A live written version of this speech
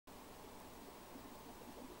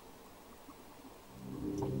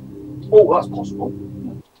Oh, that's possible.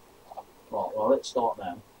 Right, well, let's start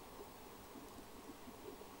now.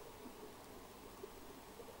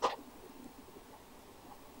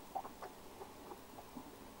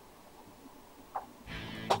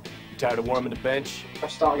 Tired of warming the bench?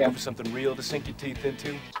 Press start again. Looking for something real to sink your teeth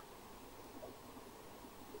into?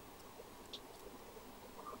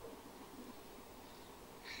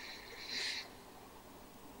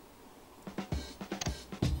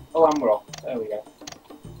 Oh, and we're off. There we go.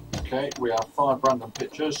 Okay, we have 5 random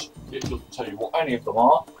pictures. It doesn't tell you what Any of them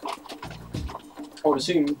are. I would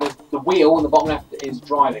assume the wheel on the bottom left is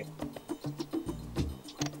driving.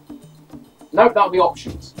 Nope, that would be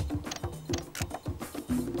options.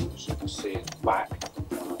 so you can see it back.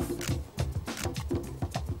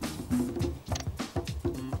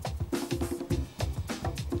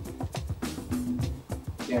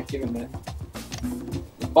 Yeah, give it a minute.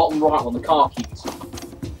 The bottom right one, the car keys.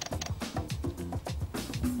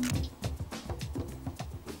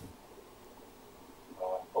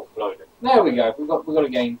 Uploaded. There we go. We've got a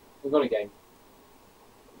game. We've got a game.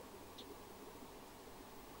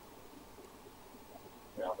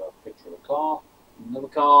 We have a picture of a car. Another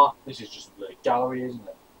car. This is just the gallery, isn't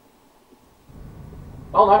it?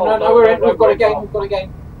 Oh no, Oh, no, we're in. no, We've got a no, game. no. We've got a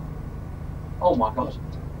game. Oh my god.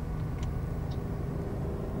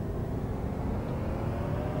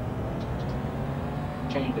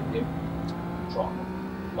 Changed the view. Try.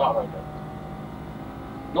 Oh, there we go.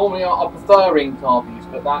 Normally I prefer in-car views,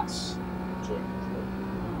 but that's...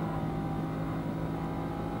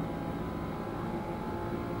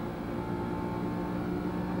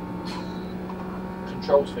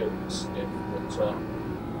 Controls feel stiff, but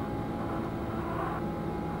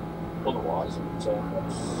otherwise it's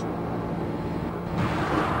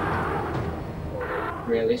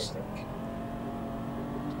realistic.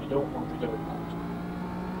 you don't want to be doing that.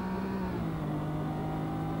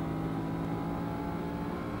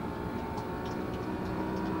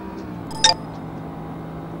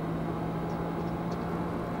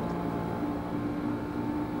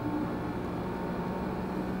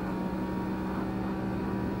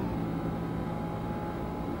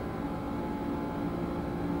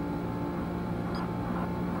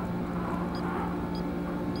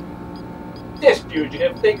 This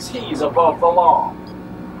fugitive thinks he's above the law.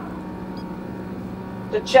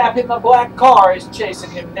 The chap in the black car is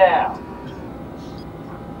chasing him down.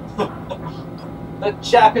 The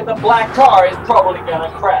chap in the black car is probably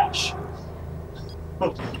gonna crash.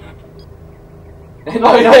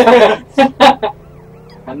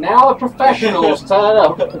 And now the professionals turn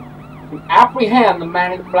up and apprehend the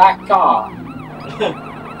man in the black car.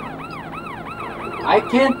 I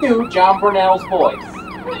can't do John Brunel's voice.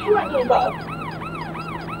 You ain't doing that.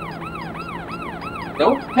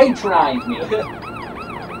 Don't patronize me.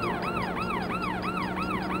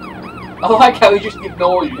 I like how he just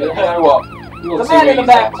ignores you. You know what? The man in the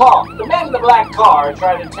black car. The man in the black car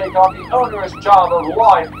tried to take on the onerous job of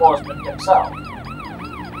law enforcement himself.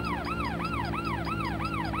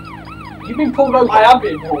 You've been pulled over. I am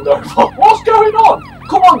being pulled over. What's going on?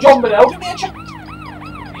 Come on, John Bonnell, give me a check.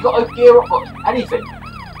 You got to gear up anything.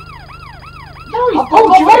 No, he's I've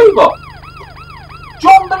pulled pulled you you over.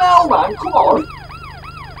 John Bonnell, man, come on.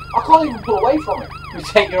 I can't even pull away from it. You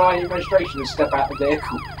take your ID registration and step out the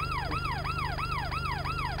vehicle.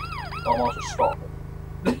 I might as well stop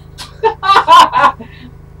it.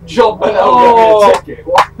 John Bonnell Oh. gave me a ticket.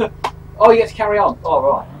 What? Oh, you get to carry on. Oh,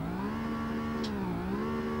 right.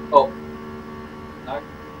 Oh. No.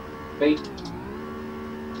 B.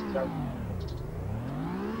 No.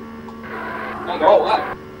 There you go. Oh,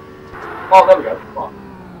 that. Oh, there we go. Right.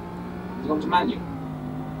 It's gone to manual.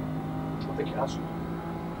 I think it has.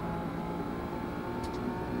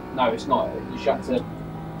 No, it's not. You just have to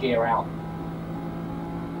gear out.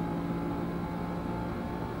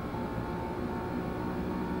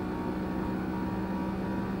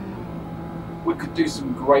 We could do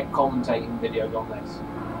some great commentating videos on this.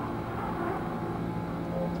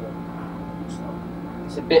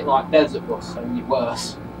 It's a bit like Desert Bus, only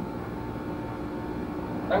worse.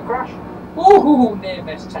 Don't crash. Ooh, near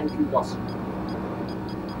miss, 10 kudos.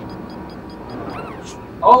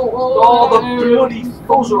 Oh, the bloody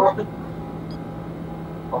fuzzer.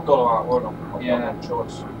 I've got to outrun them. I've Yeah. got no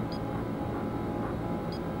choice.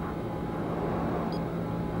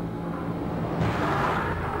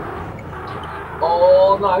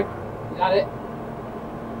 Oh no, you had it.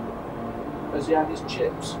 Does he have his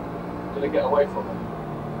chips? Did he get away from him?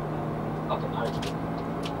 I don't know.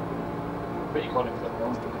 But you can't even look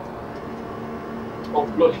around. Oh,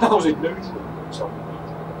 bloody hell's in neutral. Sorry.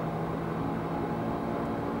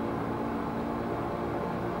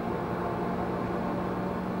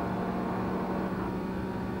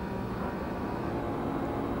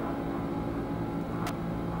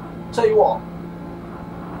 Tell you what,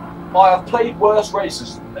 I have played worse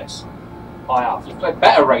races than this. I have. You've played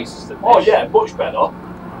better races than this. Oh yeah, much better,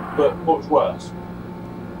 but much worse.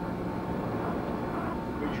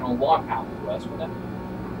 Original Wipeout was worse, wasn't it?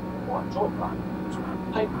 Well, I enjoyed that. It's a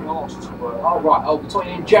pain in the arse to Oh right, oh, we're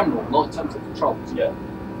talking in general, not in terms of controls. Yeah.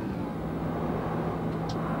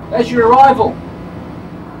 There's your arrival.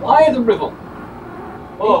 Higher than Rivel.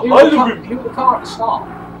 Oh, You were the car at the start.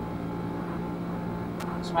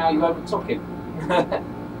 Somehow you overtook him.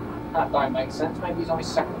 That don't make sense. Maybe he's on his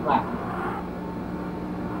second lap.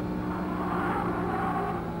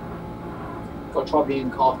 Got to try being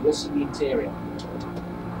car. Let's see the interior.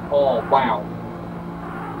 Oh wow!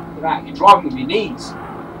 Look at that. You're driving with your knees.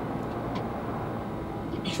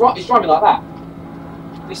 He's driving like that.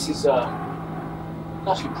 This is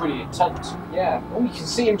actually pretty intense. yeah. Oh, you can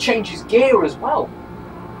see him change his gear as well.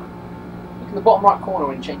 Look in the bottom right corner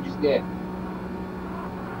when he changes gear.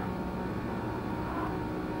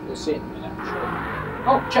 We'll see it in a minute, I'm sure.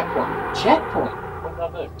 Oh, checkpoint. Checkpoint. What did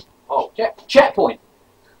I do? Oh, checkpoint.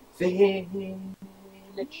 Village.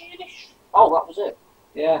 Oh, that was it.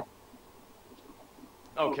 Yeah.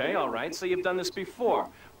 Okay, all right. So you've done this before.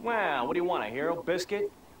 Wow, what do you want, a hero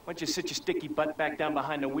biscuit? Why don't you sit your sticky butt back down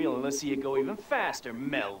behind the wheel and let's see you go even faster,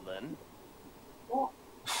 Melvin. What?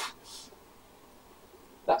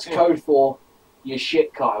 That's code for your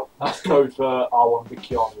shit, Kyle. That's code for I want to be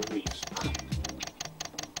Keanu Reeves.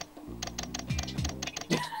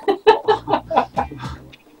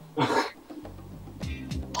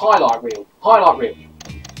 Highlight reel. Highlight reel.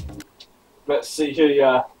 Let's see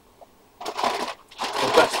the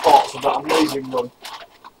best parts of that amazing run.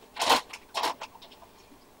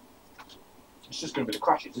 It's just going to be the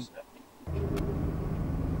crashes, isn't it?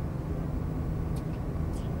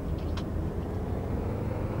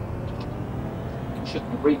 Should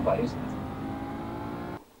be replay, isn't it?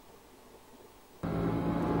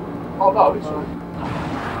 Oh no, it's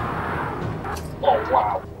oh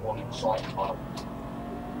wow, what an exciting time.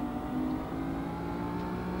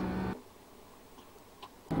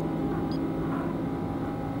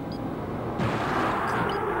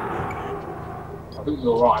 I think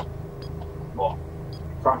you're right. What?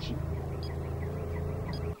 Crashing.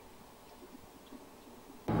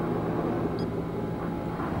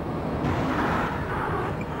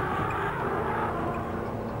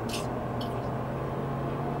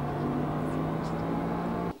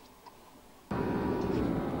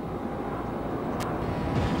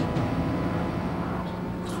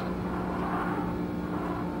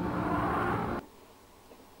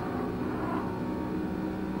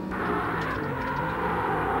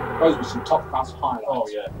 Those were some top class highlights. Oh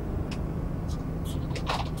yeah.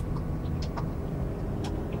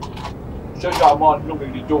 Shows you how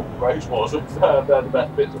mind-numbingly dull the race was. They're the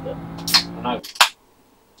best bits of it. I know.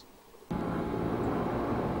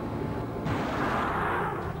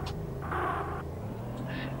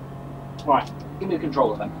 Right, give me the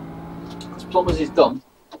controller then. As Plumbers is done.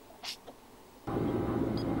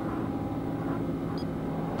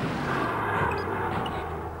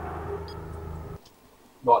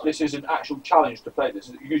 Right, this is an actual challenge to play this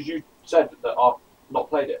because you said that I've not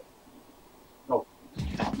played it. Oh.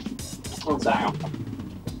 What's that out?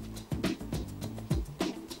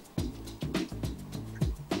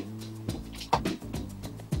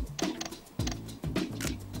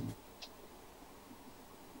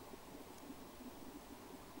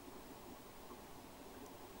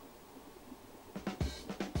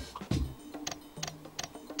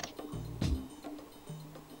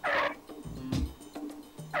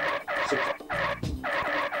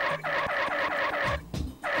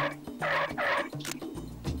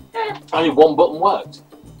 Only one button worked.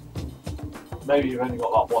 Maybe you've only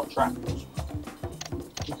got like one track.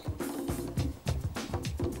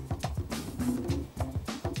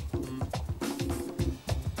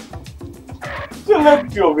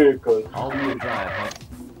 Select your vehicle. All-wheel drive, huh?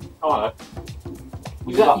 Oh, I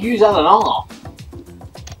know. Use L and R.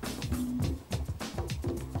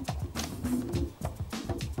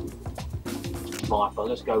 Right, but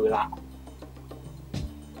let's go with that.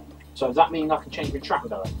 So does that mean I can change my track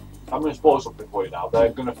with that? I'm going to spoil something for you now.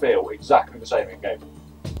 They're going to feel exactly the same in game.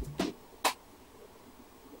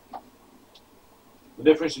 The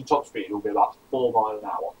difference in top speed will be about 4 miles an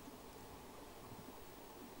hour.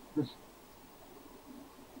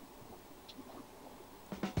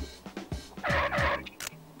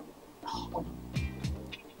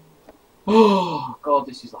 Oh god,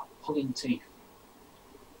 this is like pulling teeth.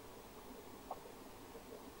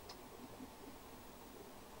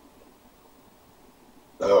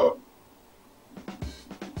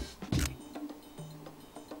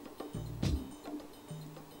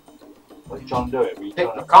 trying to do it? Were you Pick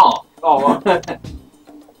trying the to... car. Oh, right.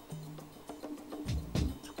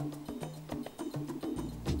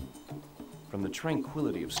 From the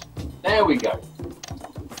tranquility of... There we go.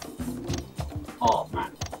 Oh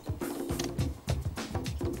man.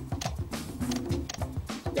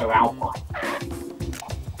 Go Alpine.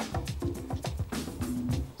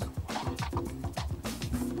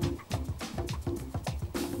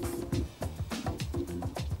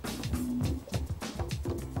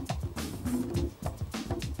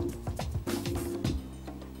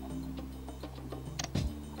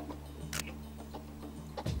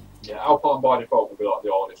 Yeah, Alpine by default will be like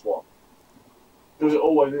the hardest one. Because it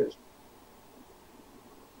always is.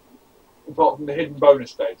 Apart from the hidden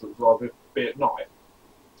bonus stage, which would either be at night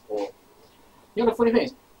or... You know the funny thing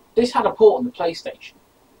is, this had a port on the PlayStation.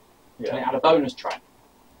 And it Yeah. had a bonus track.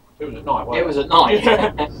 It was at night, wasn't It was at night.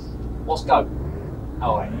 Yeah. Let's go.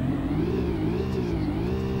 Oh wait.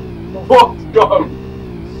 What? Go!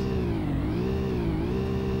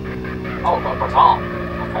 Oh, I've got a guitar.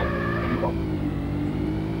 Okay.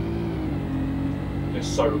 This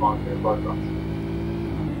so reminds me of Road Rush.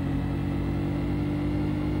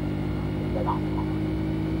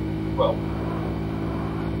 Well,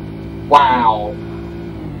 Wow.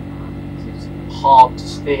 This is hard to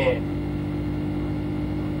steer.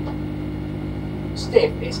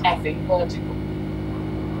 Stiff, it's effing vertical.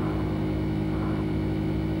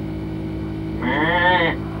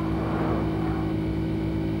 Meh.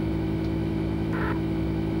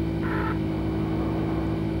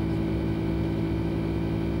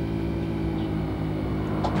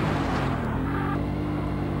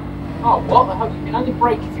 Oh, what the hell? You can only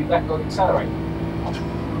brake if you let go of the accelerator.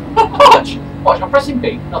 Watch! Watch, I'm pressing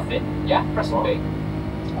B. Nothing. Yeah, pressing B.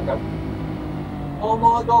 Okay. oh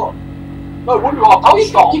my god! No wonder I Oh, you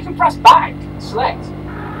stop. can press back. Select.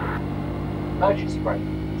 Emergency brake.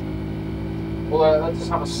 Well, let's just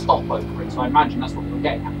have a stop over it, so I imagine that's what we're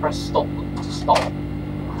getting at. Press stop button to stop.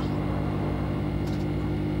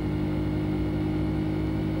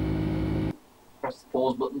 Press the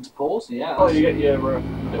pause button to pause, yeah. Oh, you get your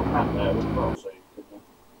little hand there as well, so you can...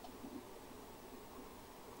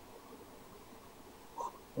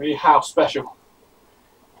 Really, how special.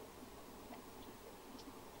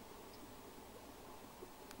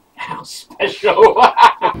 How special!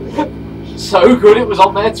 So good it was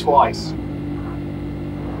on there twice.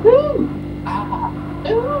 Ooh! Ah!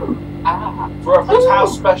 Ooh! Ah! For reference, how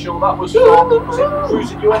special that was from, was it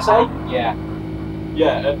Cruising USA? Yeah.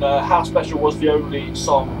 Yeah, and How Special was the only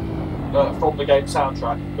song from the game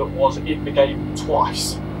soundtrack that was in the game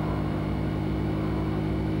twice. Do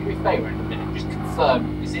me a favour in a minute, just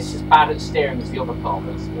confirm, is this as bad at steering as the other car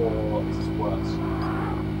was, or is this worse?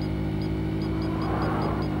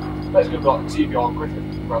 Basically like TVR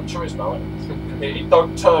Griffin from Gran Turismo, isn't it? It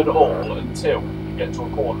don't turn at all until you get to a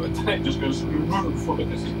corner, and then it just goes full of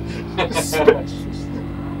this.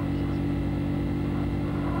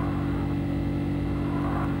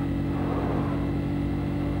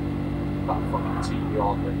 That fucking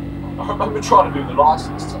TVR Griffin. I remember trying to do the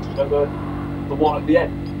license test, you know, the one at the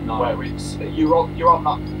end, No. where it's you're on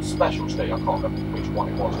that special stage. I can't remember which one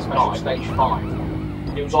it was. It's Special 9. stage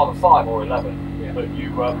 5. It was either 5 or 11. Yeah. But you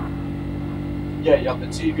you have the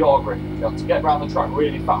TVR grip. You have to get around the track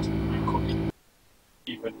really fast. You couldn't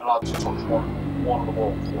even allowed to touch one of the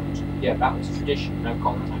walls once. Yeah, that was tradition, no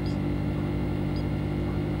contact.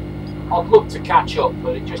 I'd love to catch up,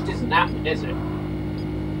 but it just isn't happening, is it?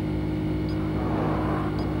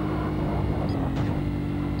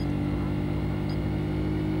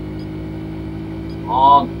 Come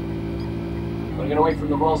on. Gotta get away from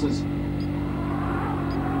the Rosses.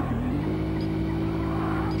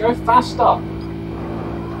 Go faster.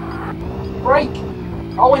 Brake.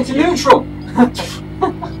 Oh, into neutral.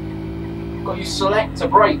 Got you select to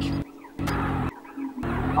brake.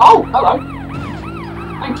 Oh, hello.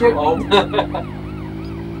 Thank you. Oh.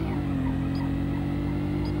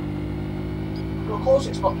 Well, of course,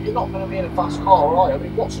 you're not going to be in a fast car, are you? I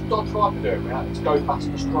mean, what's a Dodge Viper doing without it to go fast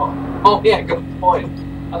and strong? Oh yeah, good point.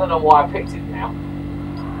 I don't know why I picked it now.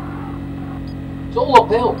 It's all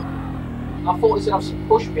uphill. I thought it would have some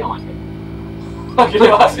push behind it.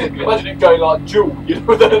 Imagine it going like Joule, you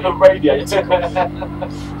know, the radiator.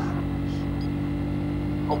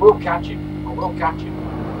 I will catch him. I will catch him.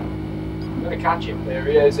 I'm going to catch him. There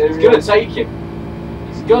he is. He's going to take him.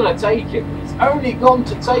 He's going to take him. He's only gone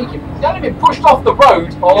to take him. He's only been pushed off the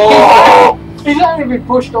road. Oh! He's only been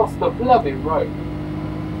pushed off the bloody road.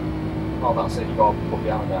 Oh, that's it. You got to put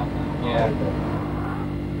the hammer down now. Yeah.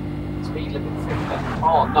 Speed limit 50.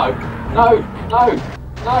 Oh no. No. No.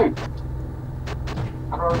 No.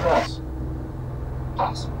 How do I reverse?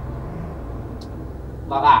 Pass.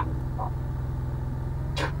 Like that.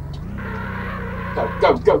 Go,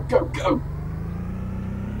 go, go, go, go!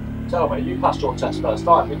 Tell me, you passed your test first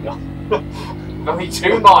time, didn't you? Only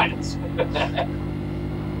 2 minors.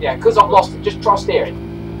 Yeah, because I've lost it, just try steering.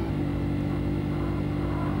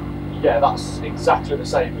 Yeah, that's exactly the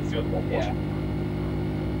same as the other one. Yeah.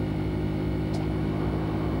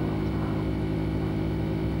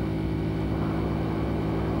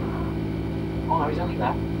 Oh no, he's only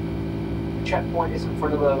there. The checkpoint isn't for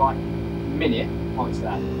another, like, minute. Oh, it's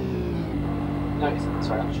there. No, it isn't.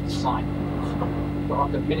 Sorry, that's just a sign. Got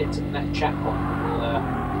like a minute to the next checkpoint.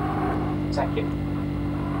 We'll take it.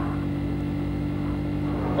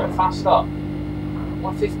 Go faster.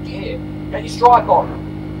 150 gear. Get your stripe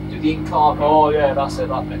on. Do the in-car. Oh yeah, that's it.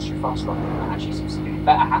 That makes you faster. That actually seems to be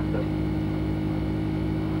better handling.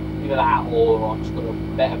 Either that or I've just got a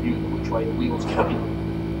better view of which way the wheel's going.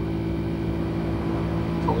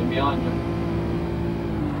 Coming behind you.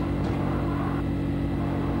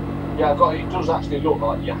 Yeah, it does actually look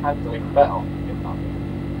like you're handling better in that.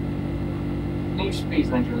 Need for Speed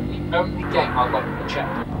Legend, the only game I'd like to check.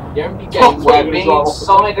 The only game where being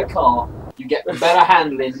inside a car, you get better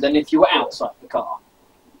handling than if you were outside the car.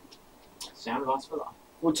 Sound advice for that.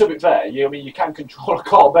 Well, to be fair, I mean, you can control a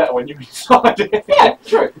car better when you're inside it. Yeah,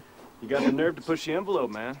 true. You got the nerve to push the envelope,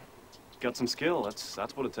 man. Got some skill. That's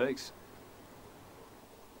what it takes.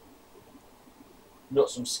 You've got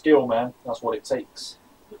some skill, man. That's what it takes.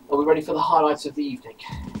 Are we ready for the highlights of the evening?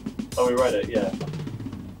 Are we ready? Yeah.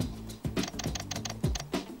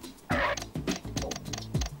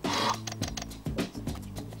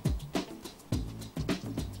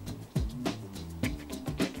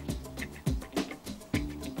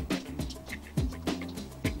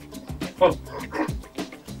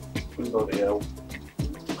 Bloody hell.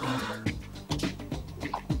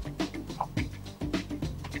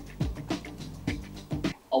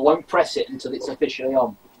 I won't press it until it's officially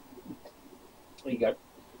on. There you go.